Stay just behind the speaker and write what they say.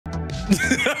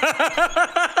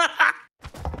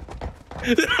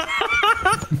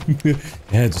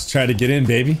Yeah, just try to get in,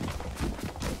 baby.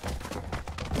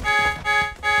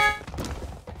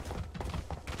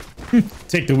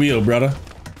 Take the wheel, brother.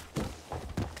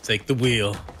 Take the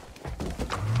wheel.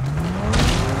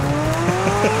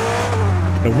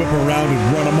 And whip around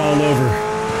and run them all over.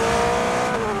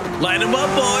 Light them up,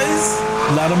 boys.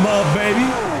 Light them up, baby.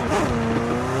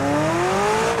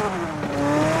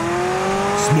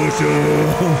 Smush 'em.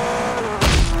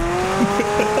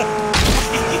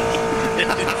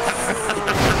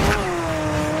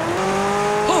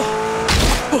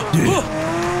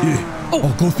 Yeah.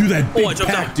 Oh, go through that big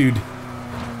pack, dude.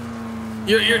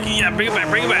 Yeah, bring it back,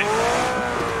 bring it back.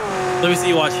 Let me see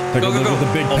you watch. Take go, a look go, at go.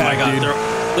 the big Oh pack, my god, dude.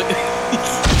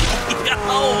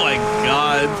 Oh my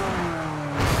god.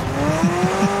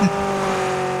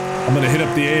 I'm gonna hit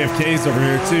up the AFKs over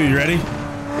here too. You ready?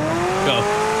 Go.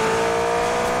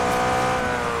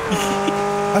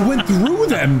 I went through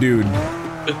them, dude.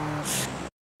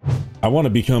 I want to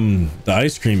become the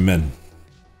ice cream men.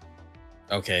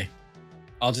 Okay.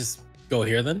 I'll just go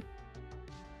here then.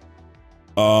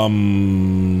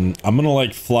 I'm gonna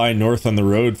like fly north on the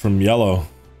road from Yellow.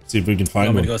 See if we can find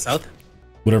I'm one. gonna go south.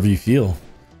 Whatever you feel.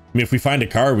 I mean, if we find a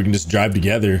car, we can just drive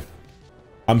together.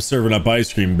 I'm serving up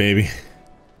ice cream, baby.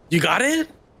 You got it?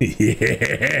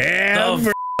 Yeah.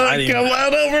 Oh, Come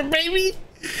on over, baby.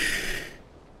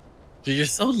 Dude, you're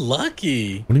so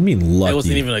lucky. What do you mean lucky?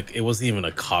 It wasn't even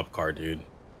a cop car, dude.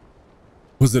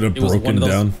 Was it a broken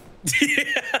down? Yeah,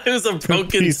 it was a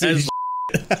broken Tesla.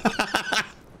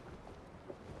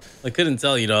 I couldn't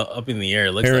tell, you know, up in the air.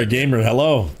 It looks Para like Gamer,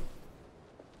 hello.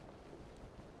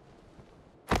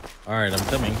 All right, I'm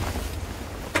coming.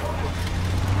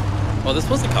 Oh, this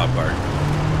was a cop car.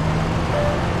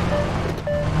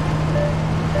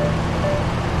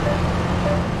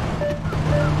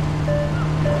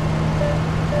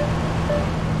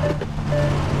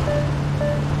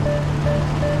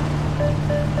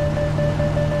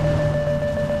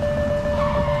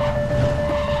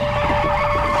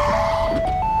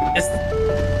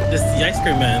 It's the ice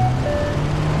cream man.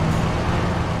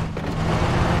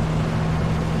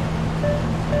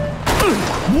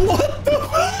 What the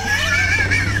What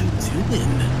are you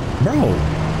doing? bro?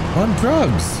 On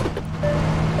drugs.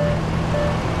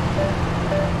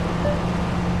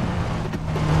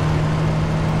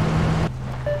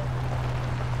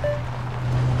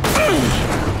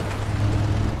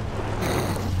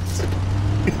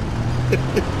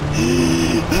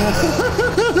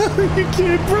 You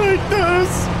can't break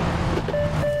this.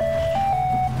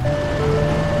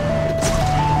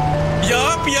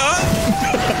 Yup.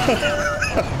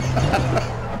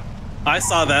 I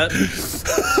saw that.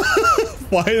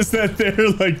 Why is that there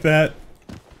like that?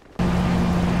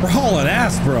 We're hauling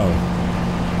ass, bro.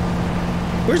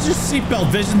 Where's your seatbelt,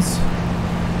 Visions?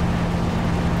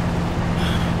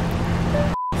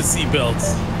 The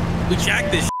seatbelts. We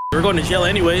jacked this. We're going to jail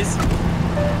anyways.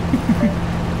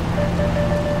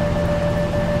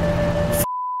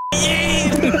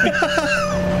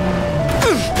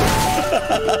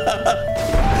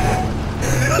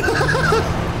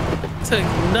 Took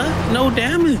no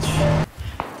damage.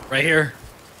 Right here.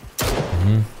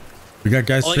 We got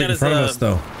guys All I straight got in front of is us,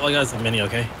 though. all I got is a mini,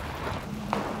 okay?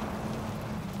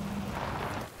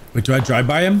 Wait, do I drive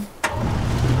by him?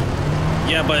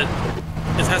 Yeah, but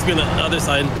this has to be on the other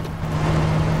side.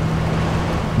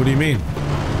 What do you mean?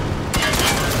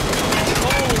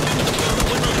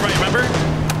 Oh, right, remember?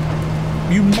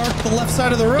 You marked the left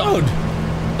side of the road.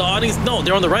 The awnings, no,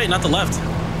 they're on the right, not the left.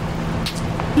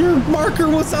 Your marker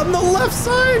was on the left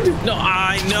side. No,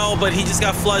 I know, but he just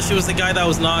got flushed. It was the guy that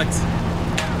was knocked.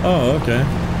 Oh, okay.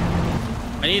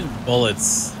 I need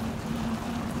bullets.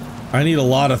 I need a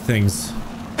lot of things.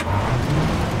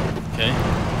 Okay.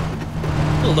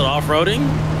 A little off-roading.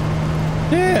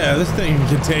 Yeah, this thing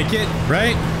can take it,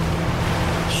 right?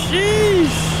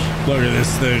 Sheesh. Look at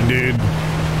this thing, dude.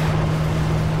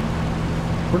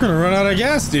 We're gonna run out of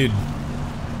gas, dude.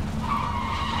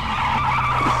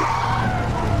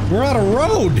 We're out of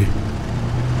road.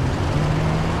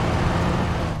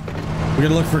 We're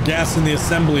gonna look for gas in the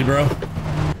assembly, bro. All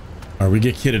right, we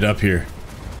get kitted up here.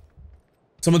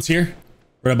 Someone's here,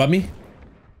 right above me.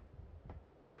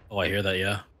 Oh, I hear that,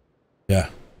 yeah. Yeah.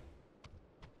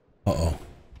 Uh-oh.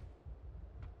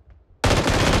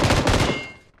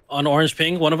 On orange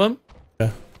ping, one of them.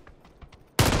 Yeah.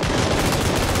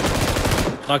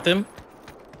 Knocked him.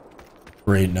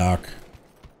 Great knock.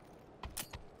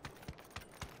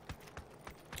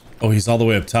 Oh, he's all the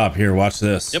way up top. Here, watch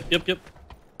this. Yep.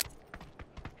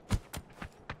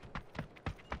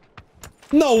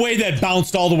 No way that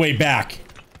bounced all the way back.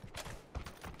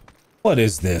 What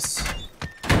is this?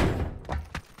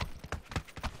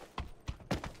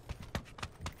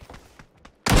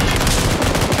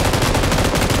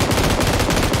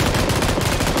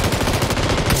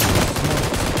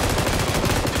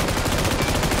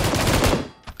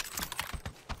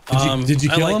 Did you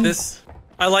kill him? This.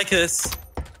 I like this.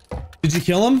 Did you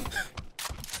kill him?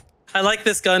 I like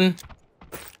this gun.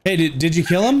 Hey, did you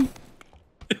kill him?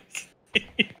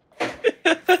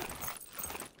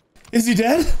 Is he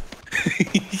dead?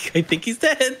 I think he's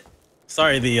dead.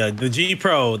 Sorry, the G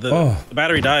Pro, the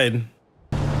battery died.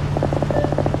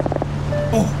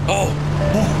 Oh,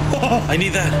 I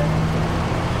need that.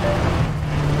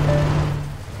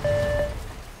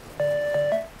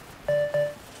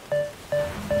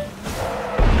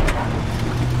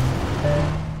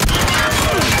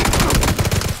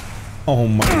 Oh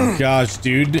my gosh,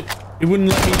 dude. It wouldn't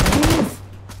let me move.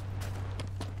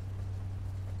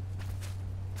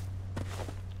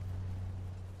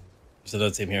 So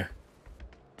that's him here.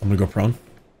 I'm gonna go prone.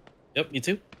 Yep, me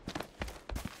too.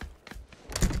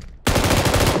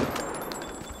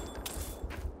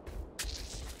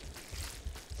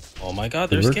 Oh my god,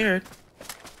 they're scared.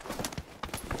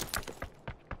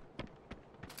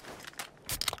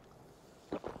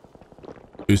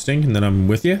 Boosting, and then I'm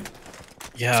with you.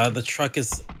 Yeah, the truck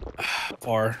is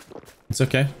far. It's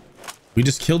okay. We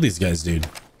just killed these guys, dude.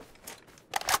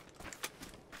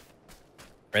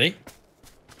 Ready?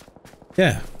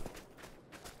 Yeah.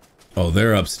 Oh,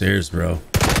 they're upstairs, bro.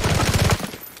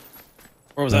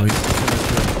 Where was that?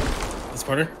 This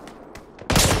corner?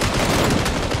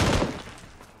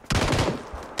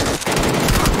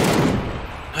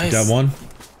 Nice. Got one.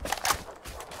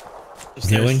 Upstairs.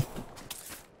 Healing.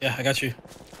 Yeah, I got you.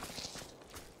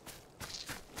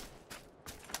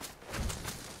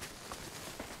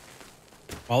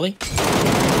 Molly?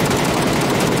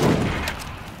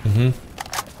 Mm-hmm.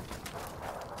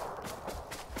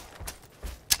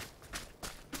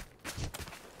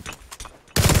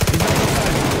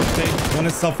 Okay, one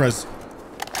is self-res.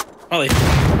 Molly. Is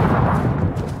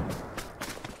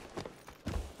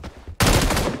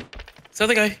that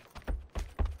the guy?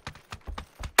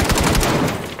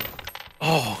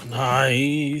 Oh,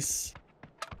 nice.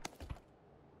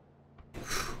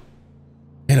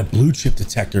 And a blue chip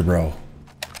detector, bro.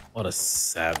 What a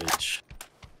savage.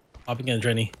 Hopping in,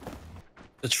 Drenny.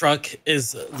 The truck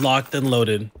is locked and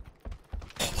loaded.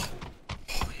 Oh,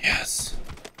 yes.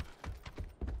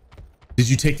 Did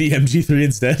you take the MG3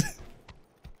 instead?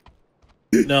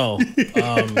 No.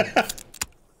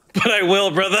 But I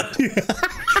will, brother.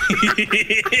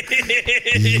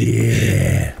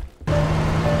 Yeah.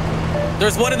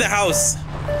 There's one in the house.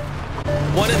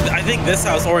 One in, I think this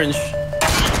house, orange.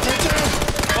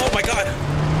 Oh my god.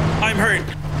 I'm hurt.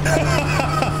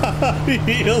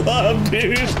 Heal up,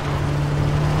 dude.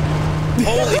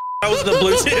 Holy I was the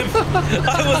blue chip.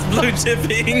 I was blue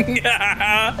chipping.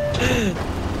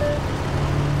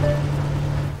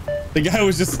 The guy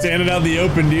was just standing out in the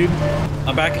open, dude.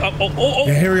 I'm back up. Oh.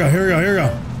 Yeah, here we go.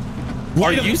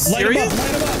 Are you serious? Light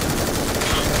him up.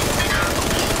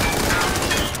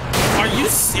 Are you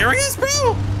serious,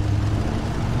 bro?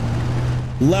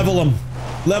 Level them.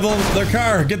 Level their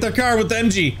car. Get their car with the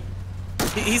MG.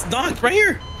 He's knocked right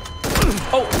here.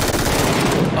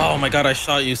 Oh my god, I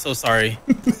shot you. So sorry.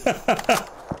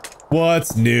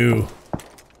 What's new?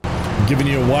 I'm giving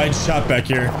you a wide shot back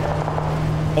here.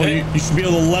 Oh, Okay. you should be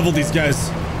able to level these guys.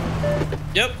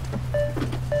 Yep.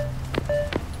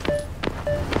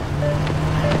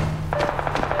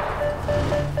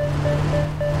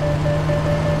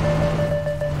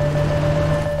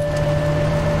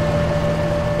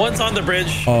 One's on the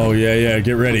bridge. Oh, yeah.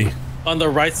 Get ready. On the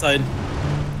right side.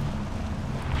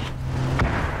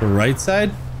 The right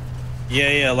side?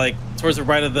 Yeah, like towards the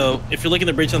right of the. If you're looking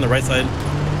at the bridge on the right side.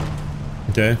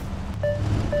 Okay.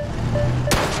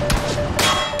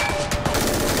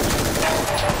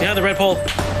 Yeah, the red pole.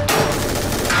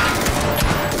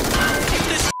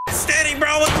 This standing,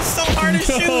 bro. It's so hard to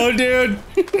shoot. Oh, dude.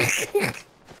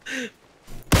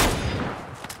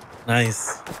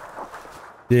 Nice.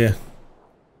 Yeah.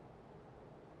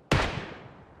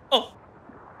 Oh.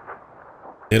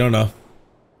 They don't know.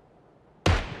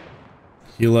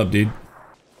 Heal up, dude.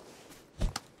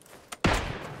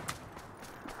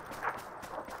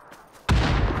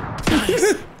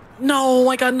 Nice. No,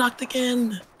 I got knocked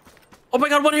again. Oh my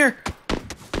god, one here.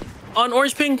 On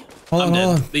orange ping. Hold I'm on.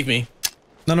 dead. Leave me.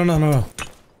 No.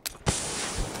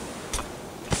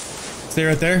 Stay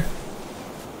right there.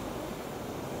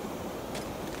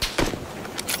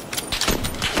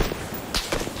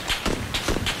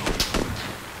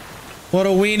 What a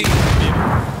weenie.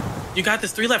 You got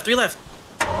this. Three left.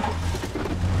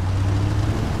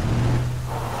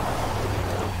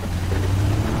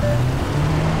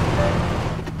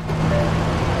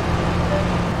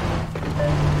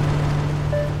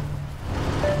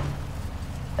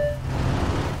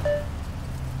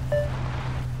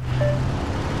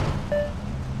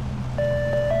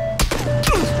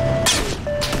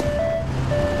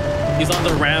 on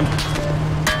the ramp.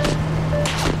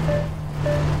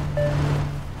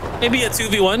 Maybe a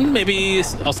 2v1, maybe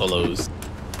also lows.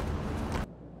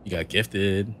 You got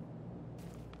gifted.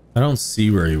 I don't see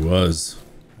where he was.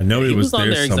 I know he was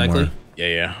there somewhere. Exactly. Yeah,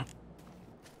 yeah.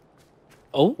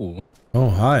 Oh. Oh,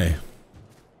 hi.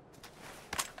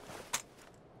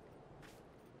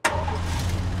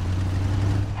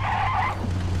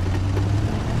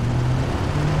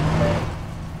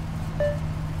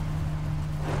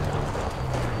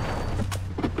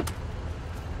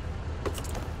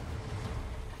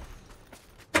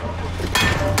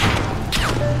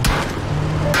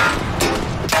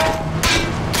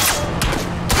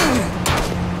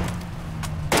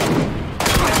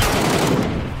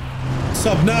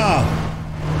 What's up now?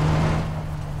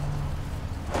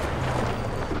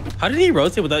 How did he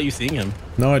rotate without you seeing him?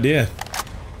 No idea.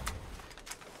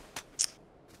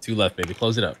 2 left, baby.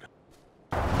 Close it up.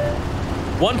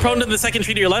 1 prone to the second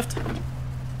tree to your left.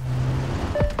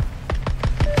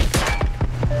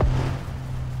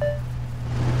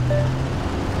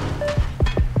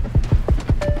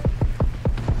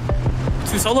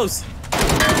 Two solos.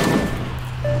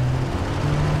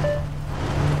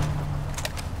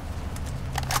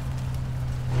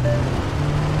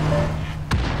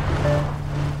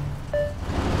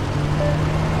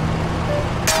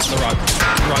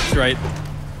 Rock's right.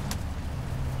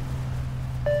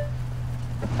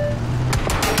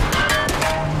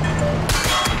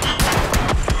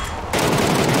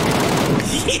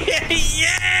 Yeah!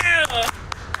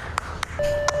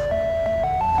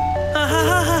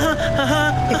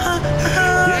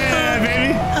 Yeah,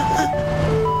 baby.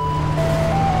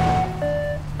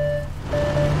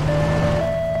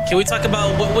 Can we talk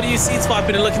about what do you see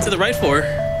swapping and looking to the right for?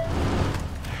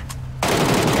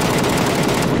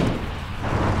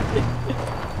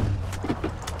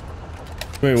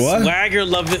 Wait, what? Swagger,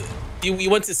 love it. You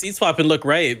went to seat swap and look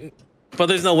right, but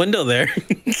there's no window there.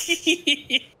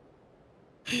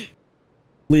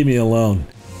 Leave me alone.